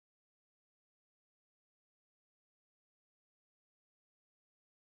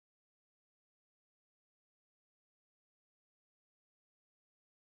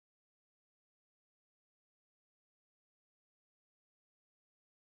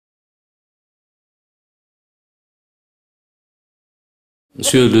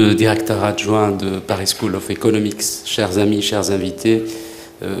Monsieur le directeur adjoint de Paris School of Economics, chers amis, chers invités,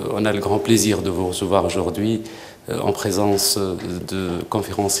 on a le grand plaisir de vous recevoir aujourd'hui en présence de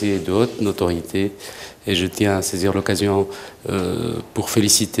conférenciers de haute notoriété. Et je tiens à saisir l'occasion pour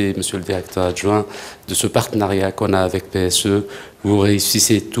féliciter monsieur le directeur adjoint de ce partenariat qu'on a avec PSE. Vous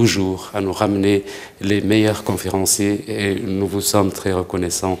réussissez toujours à nous ramener les meilleurs conférenciers et nous vous sommes très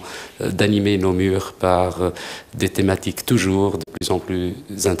reconnaissants d'animer nos murs par des thématiques toujours de plus en plus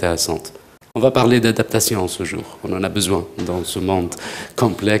intéressantes. On va parler d'adaptation ce jour, on en a besoin dans ce monde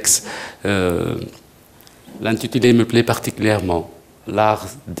complexe. L'intitulé me plaît particulièrement, l'art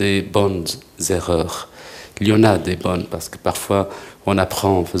des bonnes erreurs. Il y en a des bonnes parce que parfois on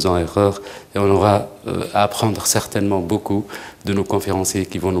apprend en faisant erreur et on aura à apprendre certainement beaucoup de nos conférenciers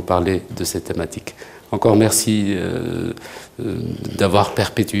qui vont nous parler de ces thématiques. Encore merci d'avoir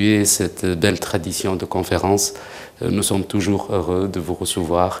perpétué cette belle tradition de conférence. Nous sommes toujours heureux de vous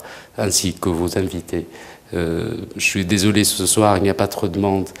recevoir ainsi que vos invités. Je suis désolé ce soir, il n'y a pas trop de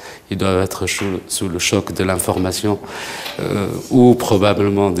monde. Ils doivent être sous le choc de l'information ou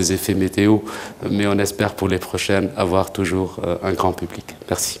probablement des effets météo, mais on espère pour les prochaines avoir toujours un grand public.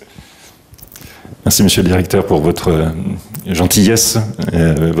 Merci. Merci Monsieur le Directeur pour votre gentillesse,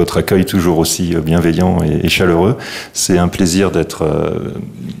 votre accueil toujours aussi bienveillant et chaleureux. C'est un plaisir d'être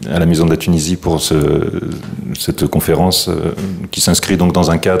à la Maison de la Tunisie pour cette conférence qui s'inscrit donc dans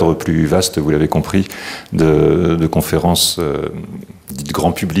un cadre plus vaste, vous l'avez compris, de conférences dites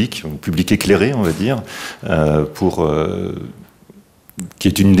grand public, public éclairé on va dire, qui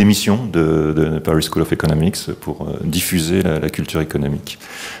est une des missions de Paris School of Economics pour diffuser la culture économique.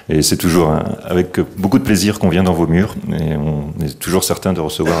 Et c'est toujours avec beaucoup de plaisir qu'on vient dans vos murs et on est toujours certain de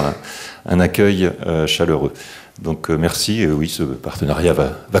recevoir un accueil chaleureux. Donc merci, et oui, ce partenariat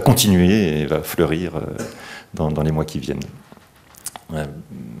va continuer et va fleurir dans les mois qui viennent.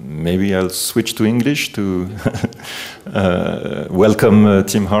 Maybe I'll switch to English to welcome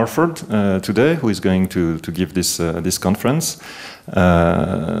Tim Harford today, who is going to give this conference.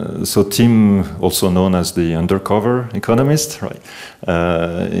 So Tim, also known as the undercover economist, right?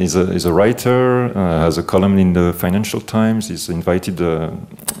 Is a writer, has a column in the Financial Times. He's invited a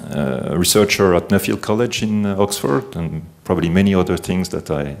researcher at Nuffield College in Oxford, and probably many other things that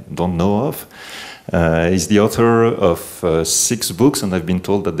I don't know of. He's the author of 6 books, and I've been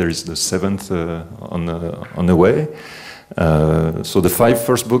told that there is the 7th on the way. So the 5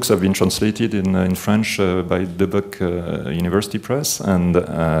 first books have been translated in French by the Boeck University Press, and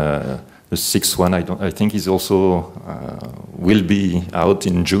the 6th one I think is also will be out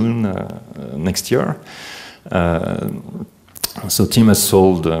in June next year. So Tim has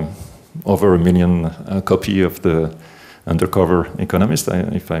sold over 1 million copy of the Undercover Economist,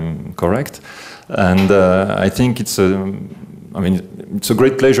 if I'm correct. And I think it's a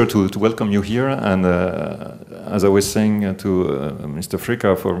great pleasure to welcome you here. And as I was saying to Mr.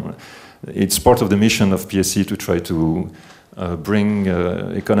 Fricka, it's part of the mission of PSE to try to bring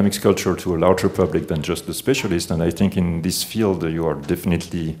economics culture to a larger public than just the specialist. And I think in this field you are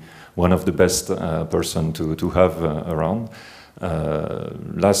definitely one of the best person to have around.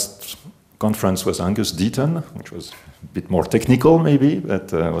 Last conference was Angus Deaton, which was a bit more technical maybe,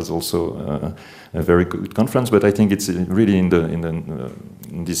 but was also a very good conference. But I think it's really in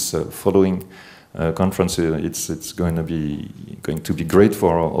this following conference, it's going to be great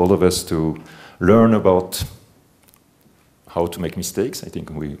for all of us to learn about how to make mistakes. I think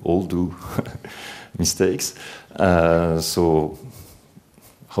we all do mistakes. So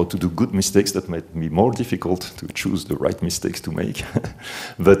how to do good mistakes, that might be more difficult to choose the right mistakes to make.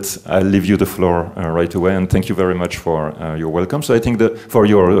 But I'll leave you the floor right away, and thank you very much for your welcome. So I think for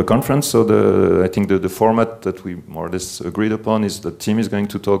your conference, so I think the format that we more or less agreed upon is the team is going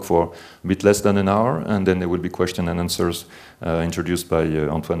to talk for a bit less than an hour, and then there will be question and answers introduced by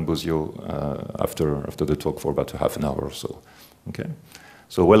Antoine Bozio after the talk for about half an hour or so. Okay.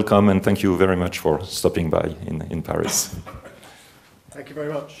 So welcome, and thank you very much for stopping by in Paris. Thank you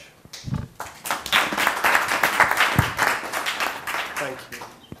very much. Thank you.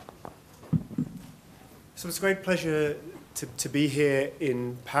 So it's a great pleasure to be here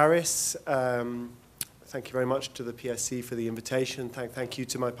in Paris. Thank you very much to the PSC for the invitation. Thank you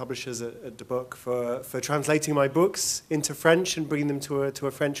to my publishers at Boeck for translating my books into French and bringing them to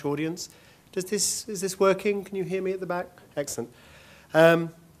a French audience. Is this working? Can you hear me at the back? Excellent.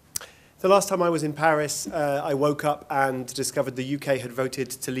 The last time I was in Paris, I woke up and discovered the UK had voted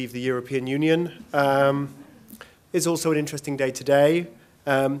to leave the European Union. It's also an interesting day today.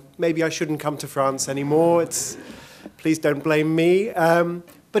 Maybe I shouldn't come to France anymore. Please don't blame me.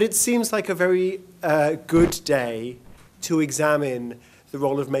 But it seems like a very good day to examine the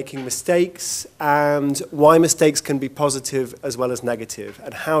role of making mistakes, and why mistakes can be positive as well as negative,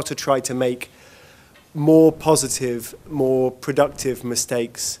 and how to try to make more positive, more productive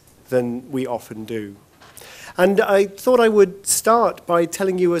mistakes than we often do. And I thought I would start by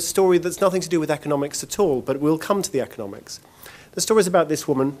telling you a story that's nothing to do with economics at all, but we'll come to the economics. The story is about this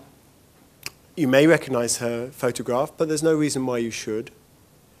woman. You may recognize her photograph, but there's no reason why you should.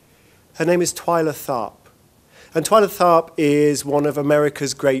 Her name is Twyla Tharp. And Twyla Tharp is one of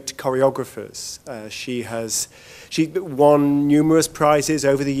America's great choreographers. She won numerous prizes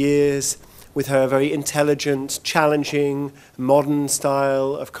over the years with her very intelligent, challenging, modern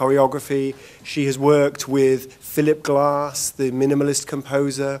style of choreography. She has worked with Philip Glass, the minimalist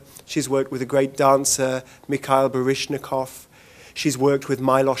composer. She's worked with a great dancer, Mikhail Baryshnikov. She's worked with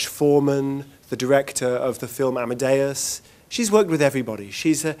Milos Forman, the director of the film Amadeus. She's worked with everybody.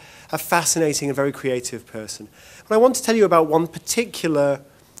 She's a fascinating and very creative person. But I want to tell you about one particular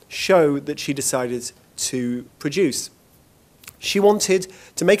show that she decided to produce. She wanted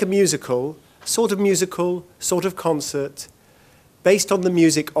to make a musical, sort of concert, based on the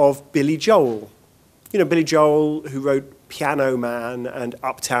music of Billy Joel. You know, Billy Joel, who wrote Piano Man and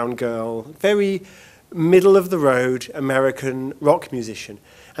Uptown Girl, very middle-of-the-road American rock musician.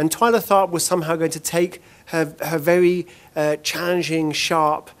 And Twyla Tharp was somehow going to take her very challenging,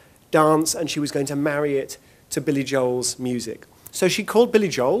 sharp dance, and she was going to marry it to Billy Joel's music. So she called Billy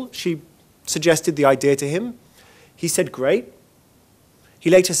Joel. She suggested the idea to him. He said, great. He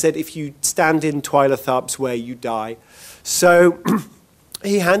later said, if you stand in Twyla Tharp's way, you die. So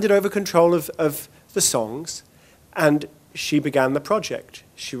he handed over control of the songs, and she began the project.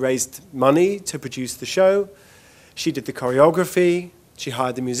 She raised money to produce the show. She did the choreography. She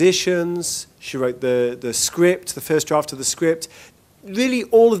hired the musicians. She wrote the script, the first draft of the script. Really,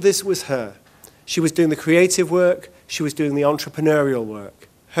 all of this was her. She was doing the creative work. She was doing the entrepreneurial work.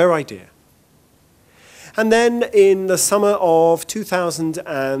 Her idea. And then in the summer of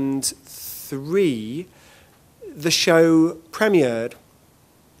 2003, the show premiered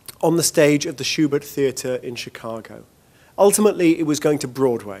on the stage of the Schubert Theatre in Chicago. Ultimately, it was going to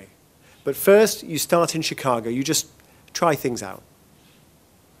Broadway. But first, you start in Chicago. You just try things out.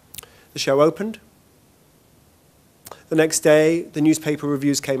 The show opened. The next day, the newspaper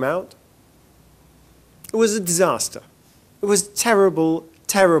reviews came out. It was a disaster. It was terrible,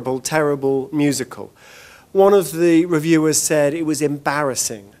 terrible, terrible musical. One of the reviewers said it was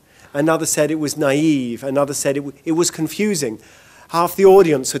embarrassing. Another said it was naive. Another said it was confusing. Half the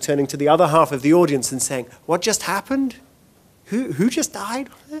audience were turning to the other half of the audience and saying, what just happened? Who just died?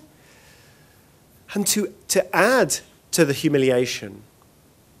 And to add to the humiliation,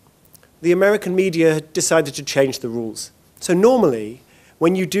 the American media decided to change the rules. So normally,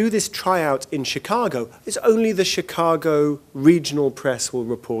 when you do this tryout in Chicago, it's only the Chicago regional press will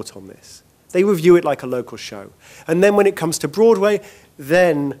report on this. They review it like a local show. And then when it comes to Broadway,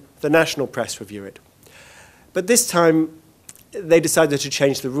 then the national press review it. But this time, they decided to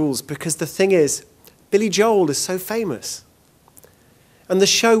change the rules because the thing is, Billy Joel is so famous. And the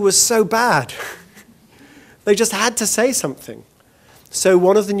show was so bad. They just had to say something. So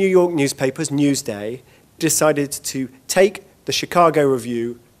one of the New York newspapers, Newsday, decided to take the Chicago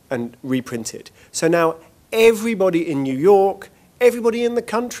review and reprint it. So now everybody in New York, everybody in the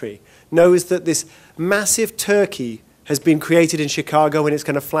country knows that this massive turkey has been created in Chicago and it's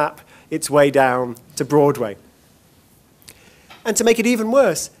going to flap its way down to Broadway. And to make it even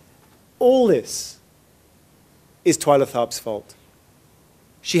worse, all this is Twyla Tharp's fault.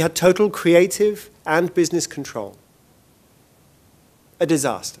 She had total creative and business control. A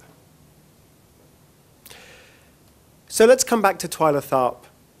disaster. So let's come back to Twyla Tharp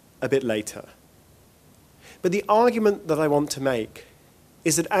a bit later. But the argument that I want to make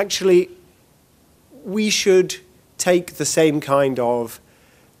is that actually we should take the same kind of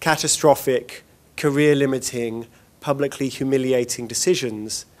catastrophic, career-limiting, publicly humiliating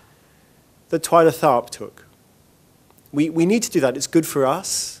decisions that Twyla Tharp took. We need to do that. It's good for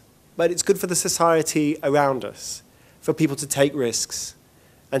us, but it's good for the society around us, for people to take risks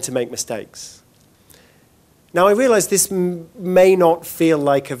and to make mistakes. Now, I realize this may not feel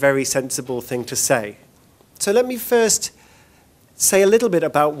like a very sensible thing to say. So let me first say a little bit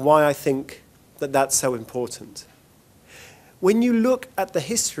about why I think that that's so important. When you look at the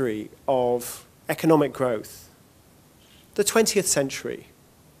history of economic growth, the 20th century,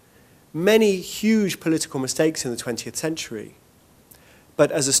 many huge political mistakes in the 20th century,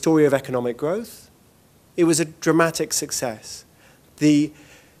 but as a story of economic growth, it was a dramatic success. The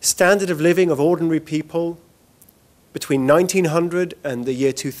standard of living of ordinary people between 1900 and the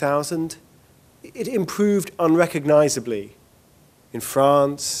year 2000, it improved unrecognizably in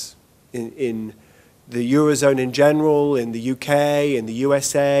France, in the Eurozone in general, in the UK, in the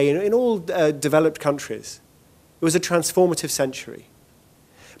USA, in all developed countries. It was a transformative century.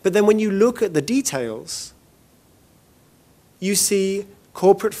 But then when you look at the details, you see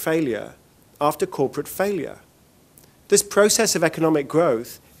corporate failure after corporate failure. This process of economic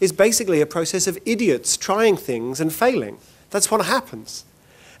growth is basically a process of idiots trying things and failing. That's what happens.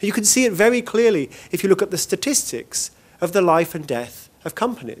 And you can see it very clearly if you look at the statistics of the life and death of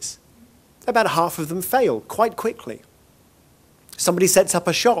companies. About half of them fail quite quickly. Somebody sets up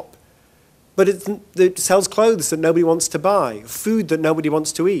a shop, but it sells clothes that nobody wants to buy, food that nobody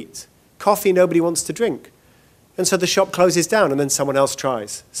wants to eat, coffee nobody wants to drink. And so the shop closes down and then someone else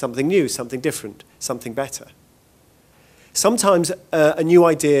tries something new, something different, something better. Sometimes a new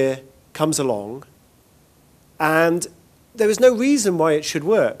idea comes along and there is no reason why it should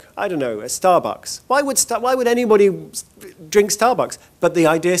work. I don't know, a Starbucks. Why would anybody drink Starbucks? But the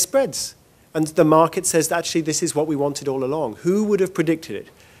idea spreads. And the market says, actually, this is what we wanted all along. Who would have predicted it?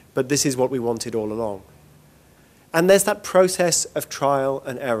 But this is what we wanted all along. And there's that process of trial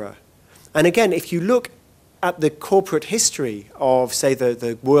and error. And again, if you look at the corporate history of, say,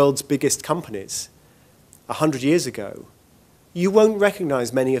 the world's biggest companies 100 years ago, you won't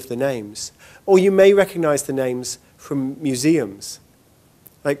recognize many of the names. Or you may recognize the names from museums,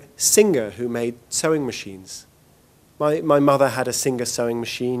 like Singer, who made sewing machines. My mother had a Singer sewing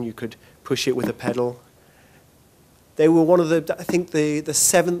machine. You could push it with a pedal. They were one of the, I think, the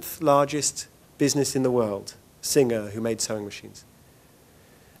 7th largest business in the world, Singer, who made sewing machines.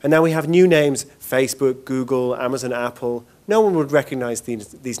 And now we have new names, Facebook, Google, Amazon, Apple. No one would recognize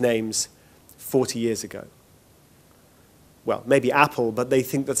these names 40 years ago. Well, maybe Apple, but they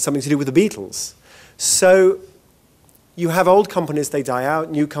think that's something to do with the Beatles. So you have old companies, they die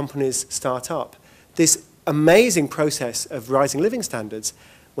out, new companies start up. This amazing process of rising living standards,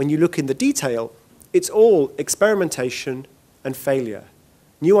 when you look in the detail, it's all experimentation and failure.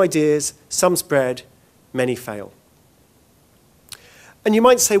 New ideas, some spread, many fail. And you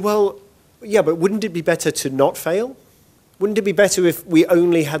might say, well, yeah, but wouldn't it be better to not fail? Wouldn't it be better if we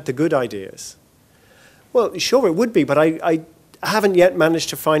only had the good ideas? Well, sure it would be, but I haven't yet managed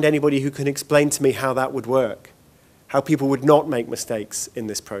to find anybody who can explain to me how that would work, how people would not make mistakes in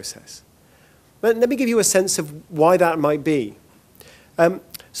this process. But let me give you a sense of why that might be.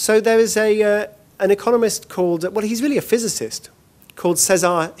 So there is an economist called, well, he's really a physicist, called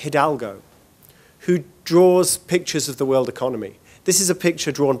César Hidalgo, who draws pictures of the world economy. This is a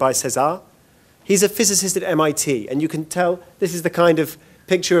picture drawn by César. He's a physicist at MIT, and you can tell this is the kind of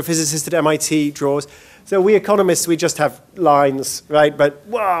picture a physicist at MIT draws. So we economists, we just have lines, right? But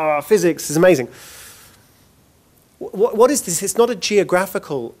wow, physics is amazing. What is this? It's not a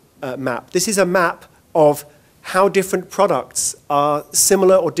geographical map. This is a map of how different products are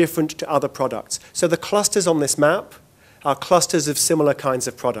similar or different to other products. So the clusters on this map are clusters of similar kinds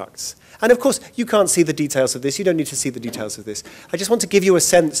of products. And of course, you can't see the details of this. You don't need to see the details of this. I just want to give you a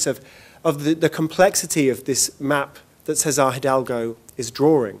sense of the complexity of this map that César Hidalgo is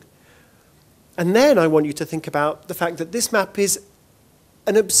drawing. And then I want you to think about the fact that this map is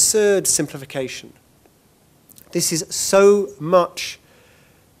an absurd simplification. This is so much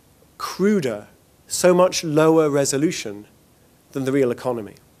cruder, so much lower resolution than the real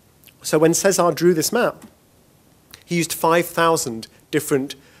economy. So when César drew this map, he used 5,000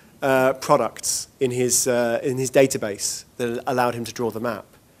 different products in his database that allowed him to draw the map.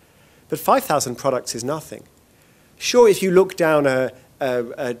 But 5,000 products is nothing. Sure, if you look down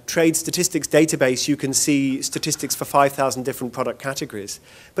a trade statistics database, you can see statistics for 5,000 different product categories.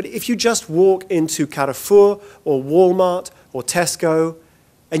 But if you just walk into Carrefour or Walmart or Tesco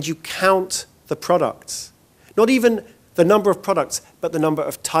and you count the products, not even the number of products, but the number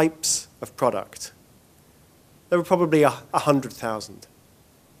of types of product, there are probably 100,000.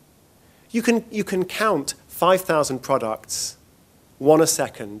 You can count 5,000 products, one a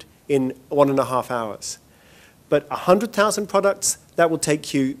second, in 1.5 hours. But 100,000 products, that will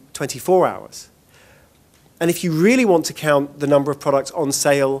take you 24 hours. And if you really want to count the number of products on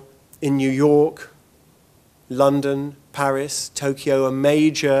sale in New York, London, Paris, Tokyo, a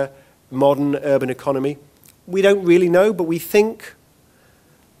major modern urban economy, we don't really know, but we think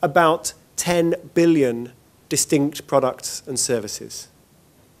about 10 billion distinct products and services.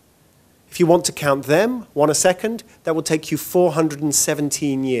 If you want to count them, one a second, that will take you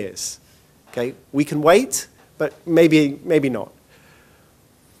 417 years. Okay? We can wait, but maybe not.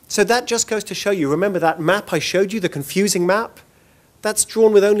 So that just goes to show you, remember that map I showed you, the confusing map? That's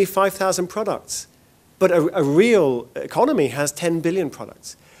drawn with only 5,000 products. But a real economy has 10 billion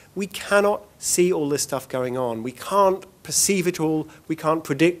products. We cannot see all this stuff going on. We can't perceive it all. We can't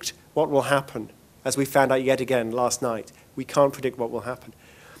predict what will happen, as we found out yet again last night. We can't predict what will happen.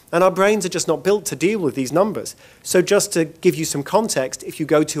 And our brains are just not built to deal with these numbers. So just to give you some context, if you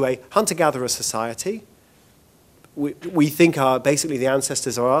go to a hunter-gatherer society, we think basically the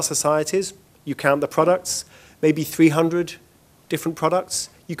ancestors are our societies. You count the products, maybe 300 different products.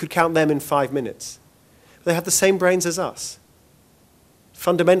 You could count them in 5 minutes. They have the same brains as us.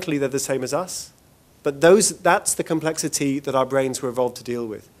 Fundamentally, they're the same as us. But that's the complexity that our brains were evolved to deal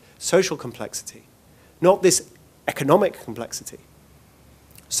with. Social complexity, not this economic complexity.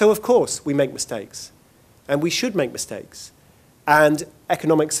 So, of course, we make mistakes. And we should make mistakes. And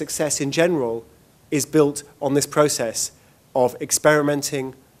economic success in general is built on this process of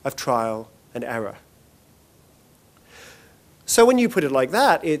experimenting, of trial and error. So when you put it like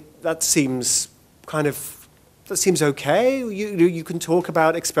that, that seems okay. You can talk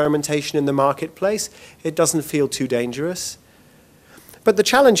about experimentation in the marketplace. It doesn't feel too dangerous. But the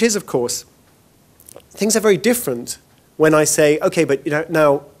challenge is, of course, things are very different when I say, okay, but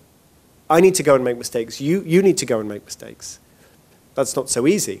now I need to go and make mistakes. You need to go and make mistakes. That's not so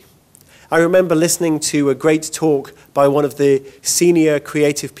easy. I remember listening to a great talk by one of the senior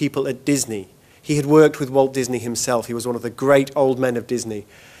creative people at Disney. He had worked with Walt Disney himself. He was one of the great old men of Disney.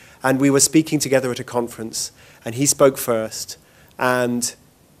 And we were speaking together at a conference, and he spoke first. And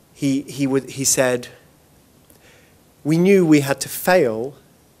he said, we knew we had to fail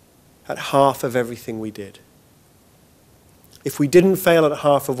at half of everything we did. If we didn't fail at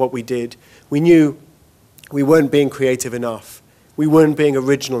half of what we did, we knew we weren't being creative enough. We weren't being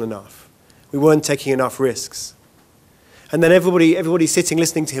original enough. We weren't taking enough risks. And then everybody sitting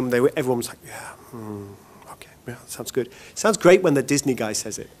listening to him, everyone was like, yeah, okay, yeah, sounds good. Sounds great when the Disney guy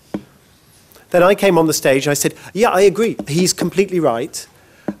says it. Then I came on the stage and I said, yeah, I agree. He's completely right.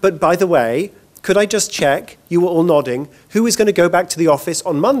 But by the way, could I just check, you were all nodding, who is going to go back to the office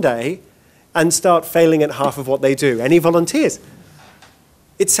on Monday and start failing at half of what they do? Any volunteers?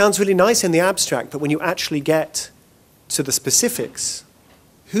 It sounds really nice in the abstract, but when you actually get to the specifics,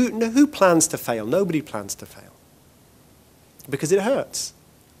 who plans to fail? Nobody plans to fail. Because it hurts,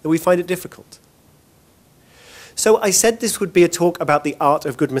 and we find it difficult. So I said this would be a talk about the art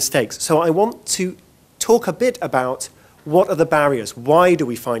of good mistakes. So I want to talk a bit about what are the barriers. Why do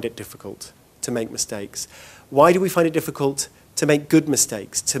we find it difficult to make mistakes? Why do we find it difficult to make good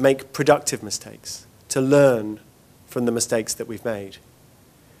mistakes, to make productive mistakes, to learn from the mistakes that we've made?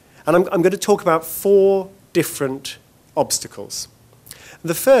 And I'm going to talk about 4 different obstacles.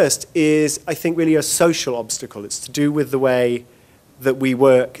 The first is, I think, really a social obstacle. It's to do with the way that we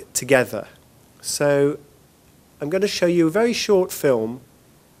work together. So I'm going to show you a very short film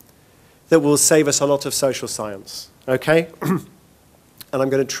that will save us a lot of social science, okay? And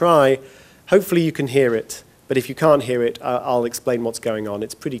I'm going to try, hopefully you can hear it, but if you can't hear it, I'll explain what's going on.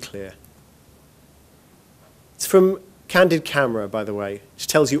 It's pretty clear. It's from Candid Camera, by the way, which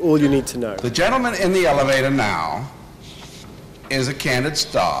tells you all you need to know. The gentleman in the elevator now is a candid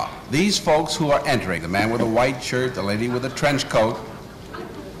star. These folks who are entering, the man with a white shirt, the lady with a trench coat,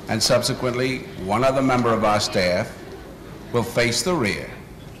 and subsequently one other member of our staff will face the rear.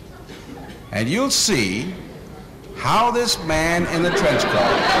 And you'll see how this man in the trench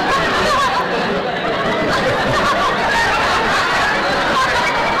coat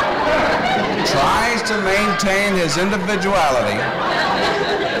tries to maintain his individuality,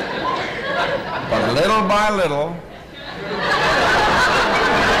 but little by little,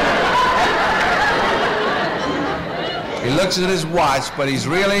 he looks at his watch, but he's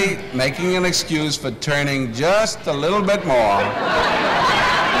really making an excuse for turning just a little bit more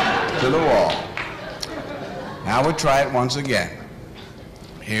to the wall. Now we'll try it once again.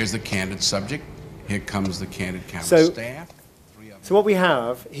 Here's the candid subject. Here comes the candid camera staff. So what we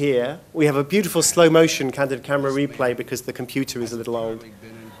have here, we have a beautiful slow motion candid camera replay because the computer is a little old.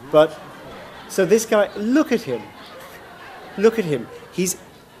 But, so this guy, look at him. Look at him.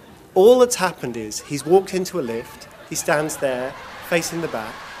 All that's happened is he's walked into a lift. He stands there, facing the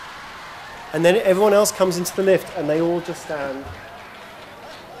back, and then everyone else comes into the lift, and they all just stand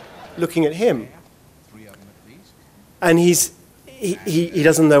looking at him. And he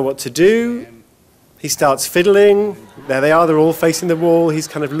doesn't know what to do. He starts fiddling. There they are. They're all facing the wall. He's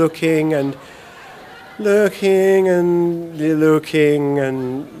kind of looking and looking and looking,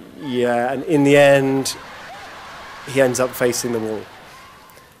 and yeah. And in the end, he ends up facing the wall.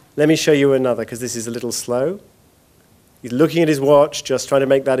 Let me show you another, because this is a little slow. He's looking at his watch, just trying to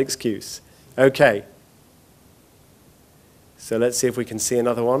make that excuse. Okay. So let's see if we can see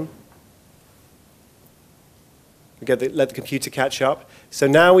another one. Let the computer catch up. So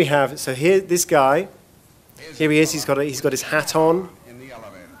now we have, so here, this guy, Here he is, he's got his hat on. In the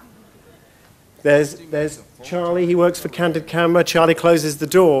elevator. There's Charlie, he works for Candid Camera. Charlie closes the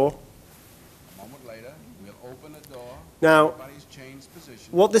door. A moment later, we'll open the door. Now, Everybody's changed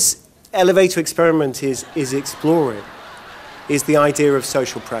position. what this elevator experiment is exploring is the idea of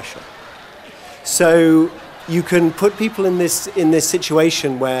social pressure. So you can put people in this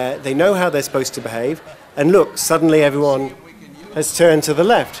situation where they know how they're supposed to behave, and look, suddenly everyone has turned to the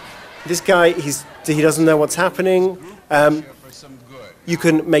left. This guy, he doesn't know what's happening. You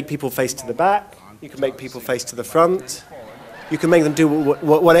can make people face to the back. You can make people face to the front. You can make them do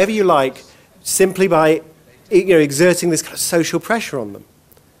whatever you like, simply by exerting this kind of social pressure on them.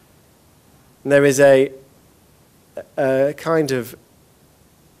 And there is a kind of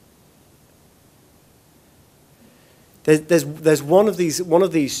there's one of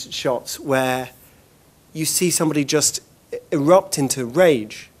these shots where you see somebody just erupt into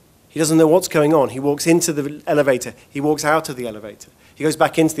rage. He doesn't know what's going on. He walks into the elevator. He walks out of the elevator. He goes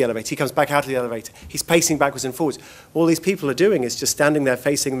back into the elevator. He comes back out of the elevator. He's pacing backwards and forwards. All these people are doing is just standing there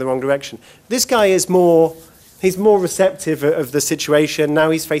facing in the wrong direction. This guy is he's more receptive of the situation.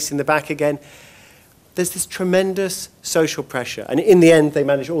 Now he's facing the back again. There's this tremendous social pressure. And in the end, they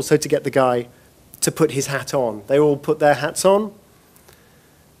manage also to get the guy to put his hat on. They all put their hats on.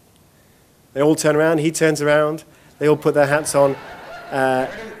 They all turn around. He turns around. They all put their hats on. And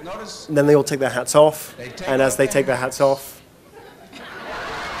then they all take their hats off. And as they take their hats off,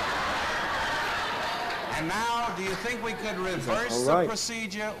 And now, do you think we could reverse All right. the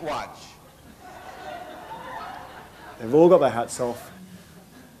procedure? Watch. they've all got their hats off.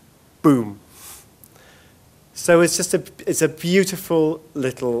 Boom. So it's a beautiful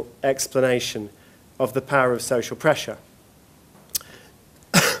little explanation of the power of social pressure.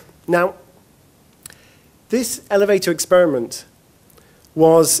 Now, this elevator experiment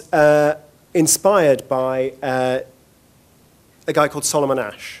was inspired by a guy called Solomon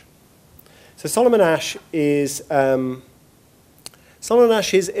Asch. So Solomon Asch is a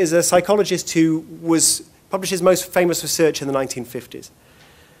psychologist who published his most famous research in the 1950s.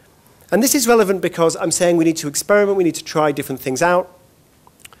 And this is relevant because I'm saying we need to experiment, we need to try different things out.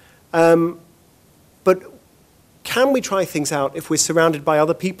 But can we try things out if we're surrounded by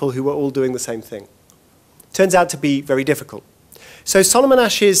other people who are all doing the same thing? Turns out to be very difficult. So Solomon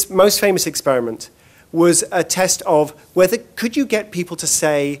Asch's most famous experiment was a test of whether could you get people to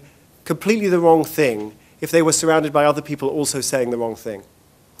say completely the wrong thing if they were surrounded by other people also saying the wrong thing.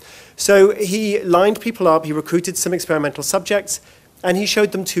 So he lined people up, he recruited some experimental subjects, and he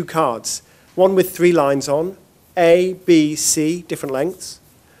showed them two cards, one with 3 lines on, A, B, C, different lengths,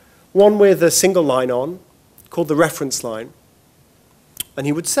 one with a single line on, called the reference line. And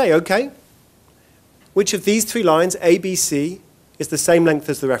he would say, okay, which of these 3 lines, A, B, C, is the same length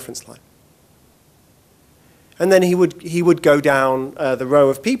as the reference line? And then he would go down the row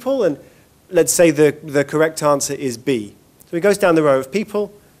of people, and let's say the correct answer is B. So he goes down the row of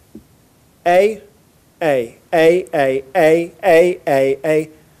people, A, A, A, A, A, A, A, A.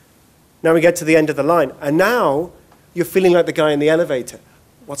 Now we get to the end of the line. And now you're feeling like the guy in the elevator.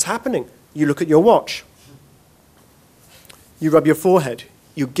 What's happening? You look at your watch. You rub your forehead.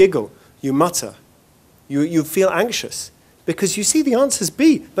 You giggle. You mutter. You feel anxious because you see the answer's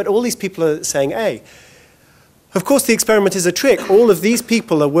B, but all these people are saying A. Of course, the experiment is a trick. All of these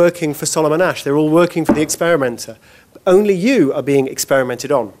people are working for Solomon Asch. They're all working for the experimenter. Only you are being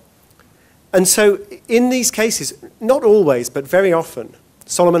experimented on. And so in these cases, not always, but very often,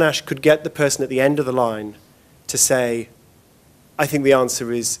 Solomon Asch could get the person at the end of the line to say, I think the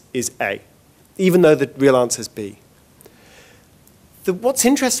answer is A, even though the real answer is B. What's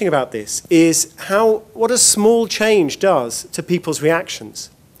interesting about this is what a small change does to people's reactions.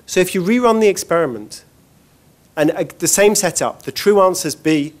 So if you rerun the experiment, and the same setup, the true answer is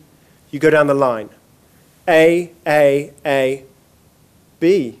B, you go down the line. A,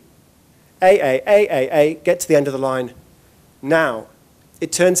 B. A, get to the end of the line. Now,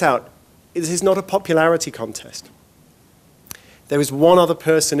 it turns out this is not a popularity contest. There is one other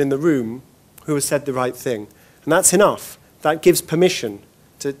person in the room who has said the right thing, and that's enough. That gives permission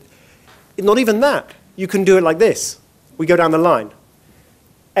to, not even that. You can do it like this. We go down the line.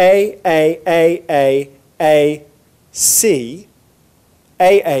 A, C,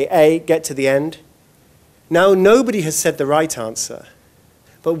 A, get to the end. Now, nobody has said the right answer.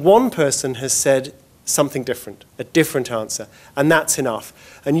 But one person has said something different, a different answer, and that's enough.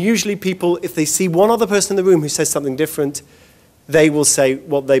 And usually people, if they see one other person in the room who says something different, they will say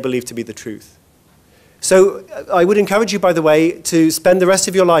what they believe to be the truth. So I would encourage you, by the way, to spend the rest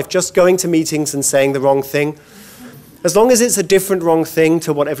of your life just going to meetings and saying the wrong thing. As long as it's a different wrong thing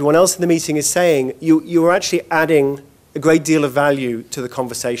to what everyone else in the meeting is saying, you are actually adding a great deal of value to the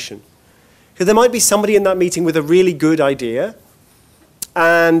conversation. Because there might be somebody in that meeting with a really good idea,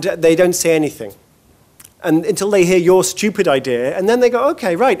 and they don't say anything. And until they hear your stupid idea, and then they go,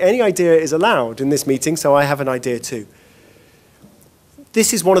 okay, right, any idea is allowed in this meeting, so I have an idea too.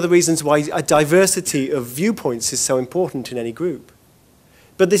 This is one of the reasons why a diversity of viewpoints is so important in any group.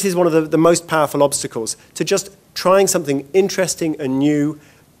 But this is one of the most powerful obstacles, to just trying something interesting and new.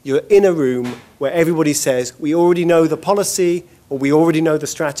 You're in a room where everybody says, we already know the policy, or we already know the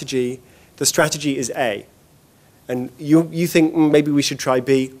strategy is A. And you think maybe we should try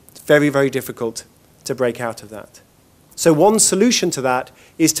B. It's very, very difficult to break out of that. So one solution to that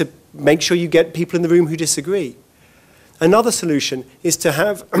is to make sure you get people in the room who disagree. Another solution is to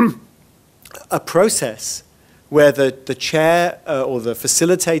have a process where the chair or the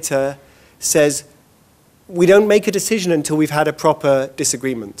facilitator says, we don't make a decision until we've had a proper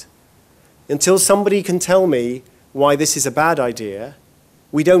disagreement. Until somebody can tell me why this is a bad idea,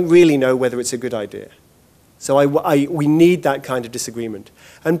 we don't really know whether it's a good idea. So we need that kind of disagreement.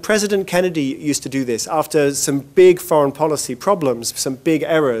 And President Kennedy used to do this after some big foreign policy problems, some big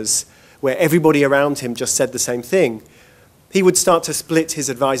errors, where everybody around him just said the same thing. He would start to split his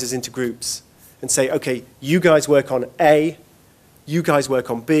advisors into groups and say, okay, you guys work on A, you guys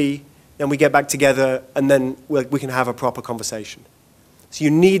work on B, then we get back together and then we can have a proper conversation. So you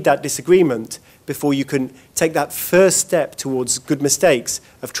need that disagreement before you can take that first step towards good mistakes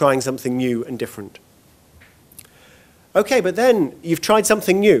of trying something new and different. Okay, but then you've tried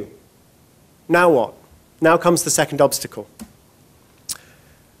something new. Now what? Now comes the second obstacle.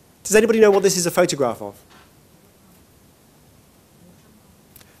 Does anybody know what this is a photograph of?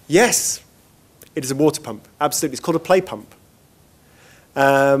 Yes, it is a water pump. Absolutely. It's called a play pump.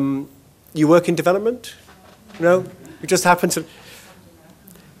 You work in development? No? You just happen to...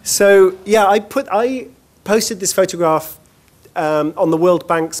 So, yeah, I posted this photograph on the World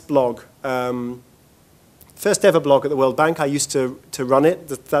Bank's blog. First ever blog at the World Bank. I used to run it.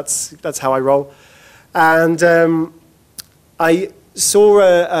 That's how I roll. And I saw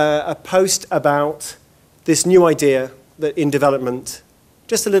a post about this new idea that in development,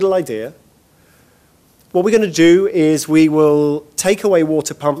 just a little idea. What we're going to do is we will take away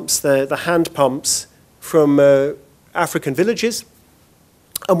water pumps, the hand pumps, from African villages,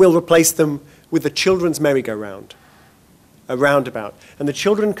 and we'll replace them with a children's merry-go-round, a roundabout. And the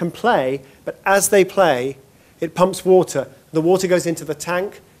children can play, but as they play, it pumps water. The water goes into the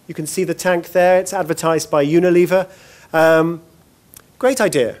tank. You can see the tank there. It's advertised by Unilever. Great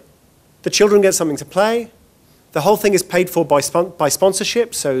idea. The children get something to play. The whole thing is paid for by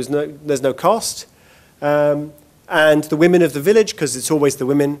sponsorship, so there's no cost. And the women of the village, because it's always the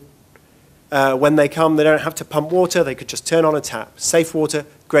women, when they come, they don't have to pump water. They could just turn on a tap. Safe water,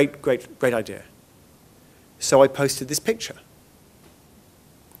 great, great, great idea. So I posted this picture.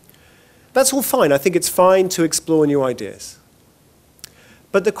 That's all fine. I think it's fine to explore new ideas.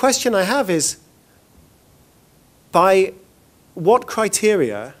 But the question I have is, by what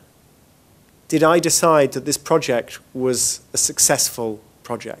criteria did I decide that this project was a successful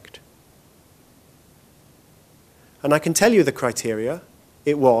project? And I can tell you the criteria.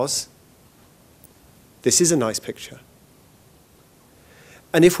 It was, this is a nice picture.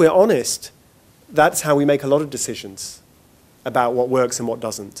 And if we're honest, that's how we make a lot of decisions about what works and what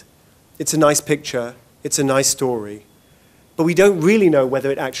doesn't. It's a nice picture, it's a nice story, but we don't really know whether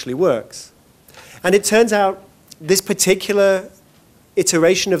it actually works. And it turns out this particular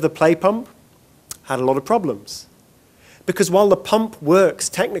iteration of the play pump had a lot of problems. Because while the pump works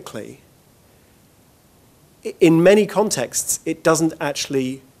technically, in many contexts, it doesn't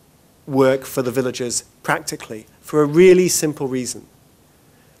actually work for the villagers practically, for a really simple reason.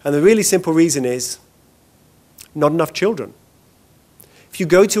 And the really simple reason is not enough children. If you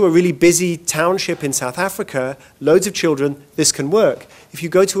go to a really busy township in South Africa, loads of children, this can work. If you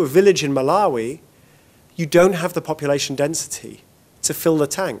go to a village in Malawi, you don't have the population density to fill the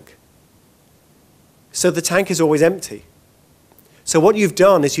tank. So the tank is always empty. So what you've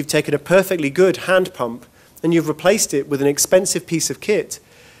done is you've taken a perfectly good hand pump and you've replaced it with an expensive piece of kit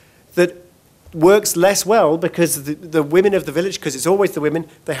that works less well because the women of the village, because it's always the women,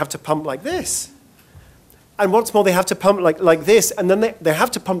 they have to pump like this. And what's more, they have to pump like this, and then they have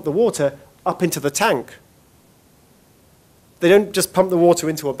to pump the water up into the tank. They don't just pump the water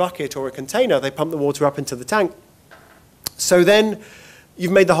into a bucket or a container, they pump the water up into the tank. So then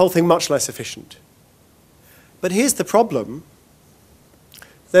you've made the whole thing much less efficient. But here's the problem.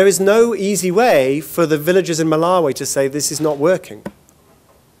 There is no easy way for the villagers in Malawi to say this is not working.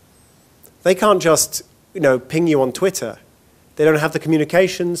 They can't just ping you on Twitter. They don't have the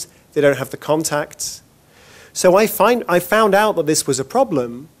communications, they don't have the contacts. So I found out that this was a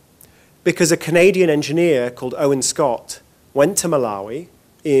problem because a Canadian engineer called Owen Scott went to Malawi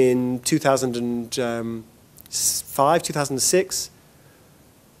in 2005, 2006.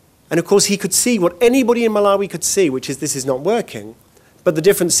 And of course, he could see what anybody in Malawi could see, which is this is not working. But the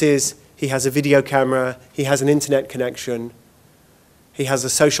difference is he has a video camera, he has an internet connection, he has a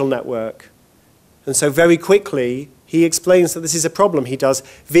social network. And so very quickly, he explains that this is a problem. He does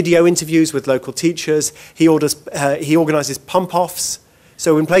video interviews with local teachers. He organizes pump-offs.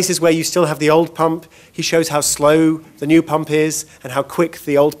 So in places where you still have the old pump, he shows how slow the new pump is and how quick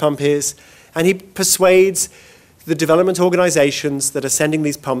the old pump is. And he persuades the development organizations that are sending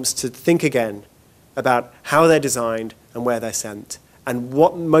these pumps to think again about how they're designed and where they're sent, and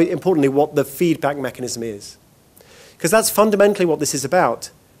importantly, what the feedback mechanism is. Because that's fundamentally what this is about.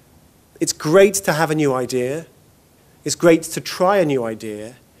 It's great to have a new idea. It's great to try a new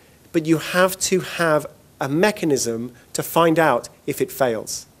idea, but you have to have a mechanism to find out if it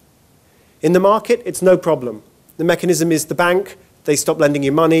fails. In the market, it's no problem. The mechanism is the bank, they stop lending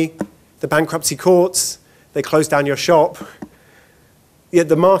you money, the bankruptcy courts, they close down your shop. Yet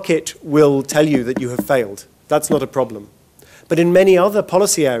the market will tell you that you have failed. That's not a problem. But in many other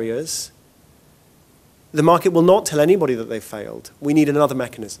policy areas, the market will not tell anybody that they've failed. We need another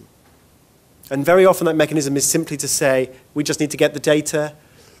mechanism. And very often that mechanism is simply to say, we just need to get the data,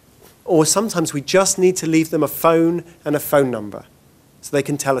 or sometimes we just need to leave them a phone and a phone number so they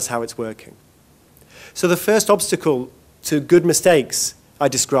can tell us how it's working. So the first obstacle to good mistakes I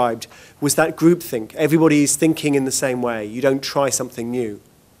described was that groupthink. Everybody is thinking in the same way. You don't try something new.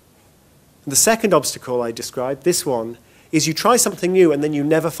 And the second obstacle I described, this one, is you try something new and then you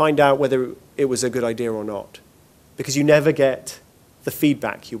never find out whether it was a good idea or not, because you never get the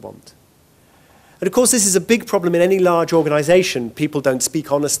feedback you want. And of course, this is a big problem in any large organization. People don't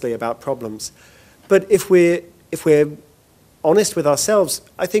speak honestly about problems. But if we're honest with ourselves,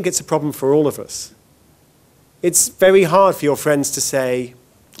 I think it's a problem for all of us. It's very hard for your friends to say,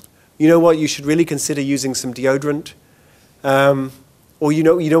 you know what, you should really consider using some deodorant. Or you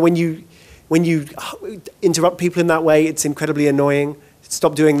know when you interrupt people in that way, it's incredibly annoying.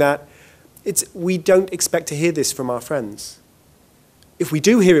 Stop doing that. We don't expect to hear this from our friends. If we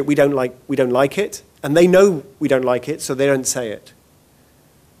do hear it, we don't like it, and they know we don't like it, so they don't say it.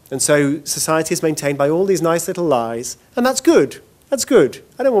 And so society is maintained by all these nice little lies, and that's good. That's good.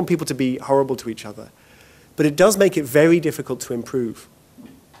 I don't want people to be horrible to each other. But it does make it very difficult to improve.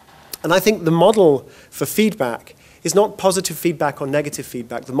 And I think the model for feedback is not positive feedback or negative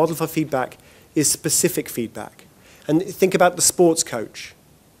feedback. The model for feedback is specific feedback. And think about the sports coach.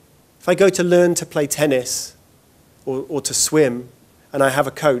 If I go to learn to play tennis or to swim, and I have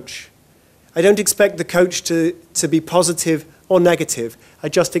a coach, I don't expect the coach to be positive or negative. I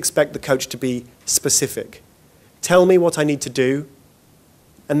just expect the coach to be specific. Tell me what I need to do,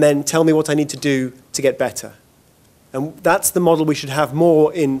 and then tell me what I need to do to get better. And that's the model we should have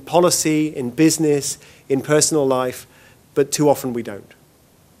more in policy, in business, in personal life, but too often we don't.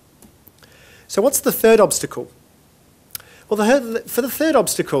 So what's the third obstacle? Well, for the third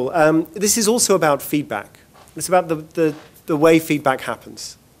obstacle, this is also about feedback. It's about the way feedback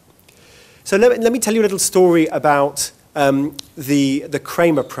happens. So let me tell you a little story about the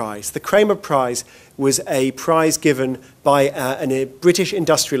Kramer Prize. The Kramer Prize was a prize given by a British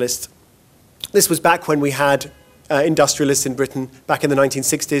industrialist. This was back when we had industrialists in Britain, back in the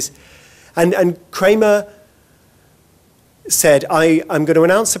 1960s. And Kramer said, I'm going to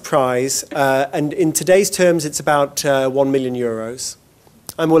announce a prize, and in today's terms it's about 1 million euros.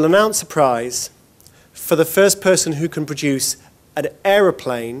 I will announce a prize for the first person who can produce an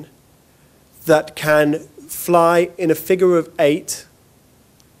aeroplane that can fly in a figure of 8,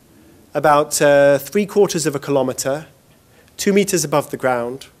 about 3/4 of a kilometer, 2 meters above the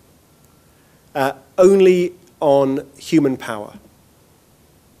ground, only on human power.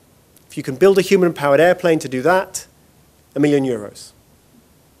 If you can build a human-powered airplane to do that, 1 million euros.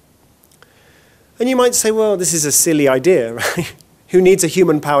 And you might say, well, this is a silly idea, right? Who needs a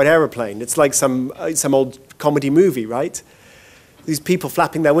human-powered aeroplane? It's like some old comedy movie, right? These people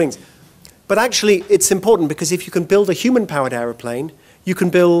flapping their wings. But actually, it's important because if you can build a human-powered aeroplane, you can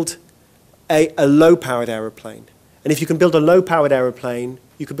build a low-powered aeroplane. And if you can build a low-powered aeroplane,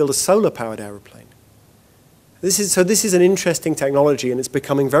 you can build a solar-powered aeroplane. This is an interesting technology, and it's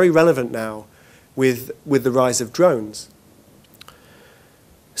becoming very relevant now with the rise of drones.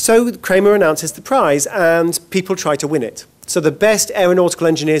 So Kramer announces the prize, and people try to win it. So the best aeronautical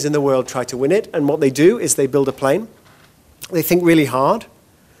engineers in the world try to win it, and what they do is they build a plane. They think really hard.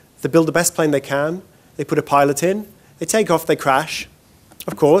 They build the best plane they can, they put a pilot in, they take off, they crash,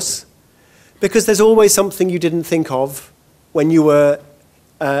 of course, because there's always something you didn't think of when you were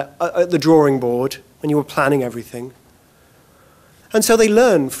at the drawing board, when you were planning everything. And so they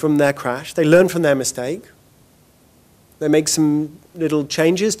learn from their crash, they learn from their mistake, they make some little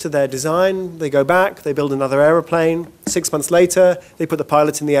changes to their design, they go back, they build another aeroplane, 6 months later, they put the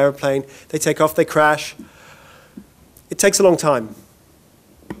pilot in the aeroplane, they take off, they crash. It takes a long time.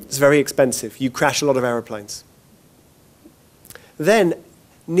 It's very expensive. You crash a lot of aeroplanes. Then,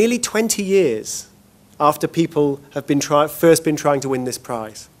 nearly 20 years after people have first been trying to win this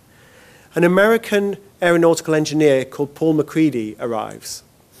prize, an American aeronautical engineer called Paul McCready arrives.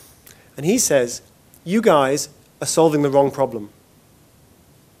 And he says, you guys are solving the wrong problem.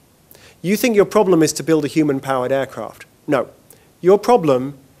 You think your problem is to build a human-powered aircraft. No. Your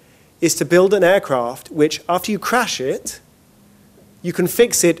problem is to build an aircraft which, after you crash it, you can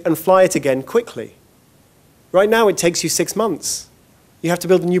fix it and fly it again quickly. Right now, it takes you 6 months. You have to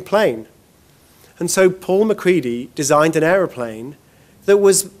build a new plane. And so Paul McCready designed an aeroplane that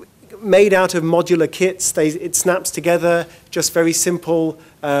was made out of modular kits. It snaps together, just very simple,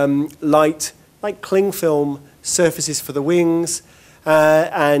 light, like cling film surfaces for the wings.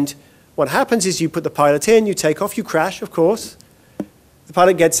 And what happens is you put the pilot in, you take off, you crash, of course. The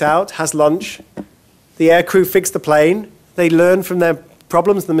pilot gets out, has lunch. The aircrew fix the plane. They learn from their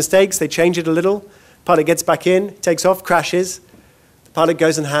problems, the mistakes. They change it a little. Pilot gets back in, takes off, crashes. The pilot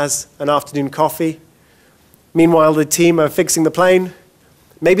goes and has an afternoon coffee. Meanwhile, the team are fixing the plane.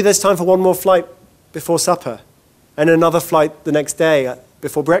 Maybe there's time for one more flight before supper and another flight the next day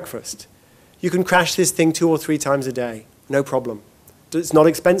before breakfast. You can crash this thing 2 or 3 times a day, no problem. It's not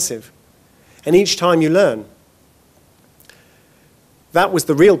expensive. And each time you learn. That was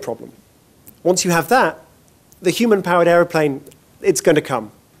the real problem. Once you have that, the human-powered aeroplane, it's going to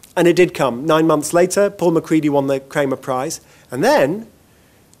come. And it did come. 9 months later, Paul McCready won the Kramer Prize. And then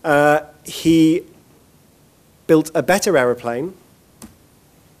he built a better aeroplane.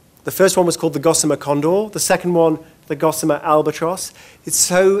 The first one was called the Gossamer Condor. The second one, the Gossamer Albatross. It's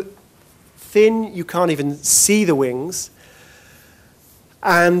so thin you can't even see the wings.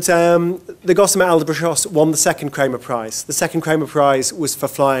 And the Gossamer Albatross won the second Kramer Prize. The second Kramer Prize was for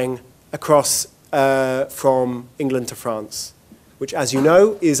flying across from England to France, which, as you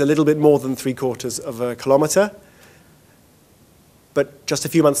know, is a little bit more than 3/4 of a kilometer. But just a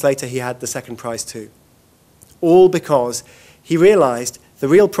few months later, he had the second prize too. All because he realized the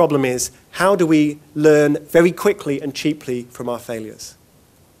real problem is, how do we learn very quickly and cheaply from our failures?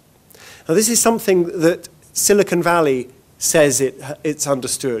 Now, this is something that Silicon Valley says it's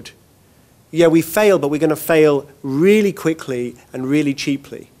understood. Yeah, we fail, but we're going to fail really quickly and really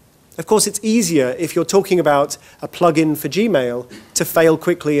cheaply. Of course, it's easier if you're talking about a plug-in for Gmail to fail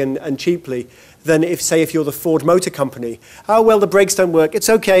quickly and cheaply than if, say, if you're the Ford Motor Company. Oh, well, the brakes don't work. It's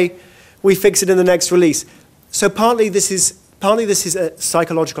okay. We fix it in the next release. So partly this is a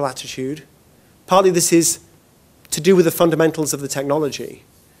psychological attitude. Partly this is to do with the fundamentals of the technology.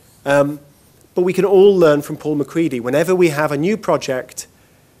 But we can all learn from Paul McCready. Whenever we have a new project,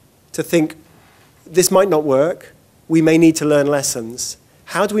 to think, this might not work, we may need to learn lessons.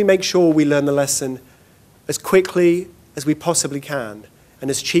 How do we make sure we learn the lesson as quickly as we possibly can and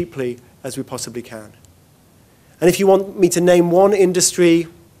as cheaply as we possibly can? And if you want me to name one industry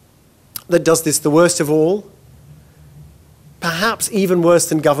that does this the worst of all, perhaps even worse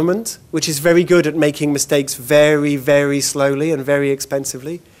than government, which is very good at making mistakes very, very slowly and very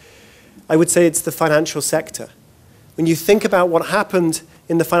expensively, I would say it's the financial sector. When you think about what happened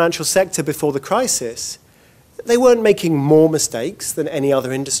in the financial sector before the crisis, they weren't making more mistakes than any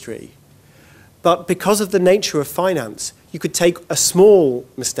other industry. But because of the nature of finance, you could take a small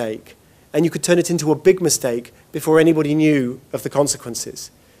mistake and you could turn it into a big mistake before anybody knew of the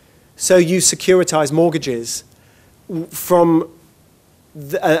consequences. So you securitize mortgages from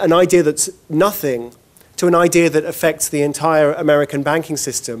an idea that's nothing to an idea that affects the entire American banking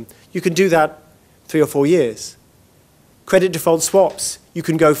system. You can do that 3 or 4 years. Credit default swaps, you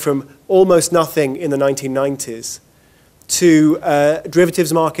can go from almost nothing in the 1990s to a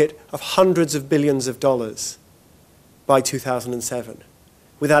derivatives market of hundreds of billions of dollars by 2007,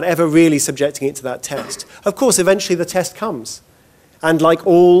 without ever really subjecting it to that test. Of course, eventually the test comes. And like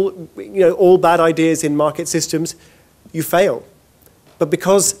all bad ideas in market systems, you fail. But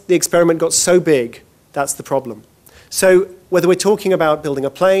because the experiment got so big, that's the problem. So whether we're talking about building a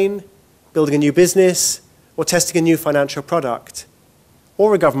plane, building a new business, or testing a new financial product,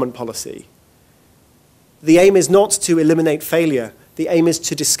 or a government policy, the aim is not to eliminate failure. The aim is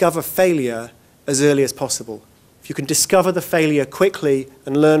to discover failure as early as possible. If you can discover the failure quickly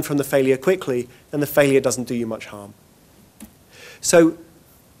and learn from the failure quickly, then the failure doesn't do you much harm. So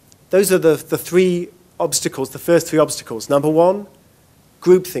those are the three obstacles, the first three obstacles. Number one,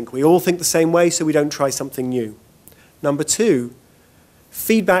 groupthink. We all think the same way, so we don't try something new. Number two,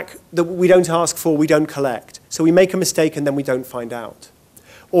 feedback that we don't ask for, we don't collect. So we make a mistake and then we don't find out.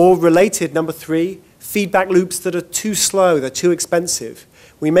 Or related, number three, feedback loops that are too slow, they're too expensive.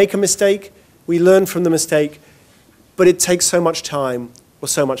 We make a mistake, we learn from the mistake, but it takes so much time or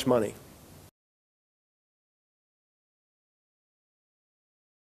so much money.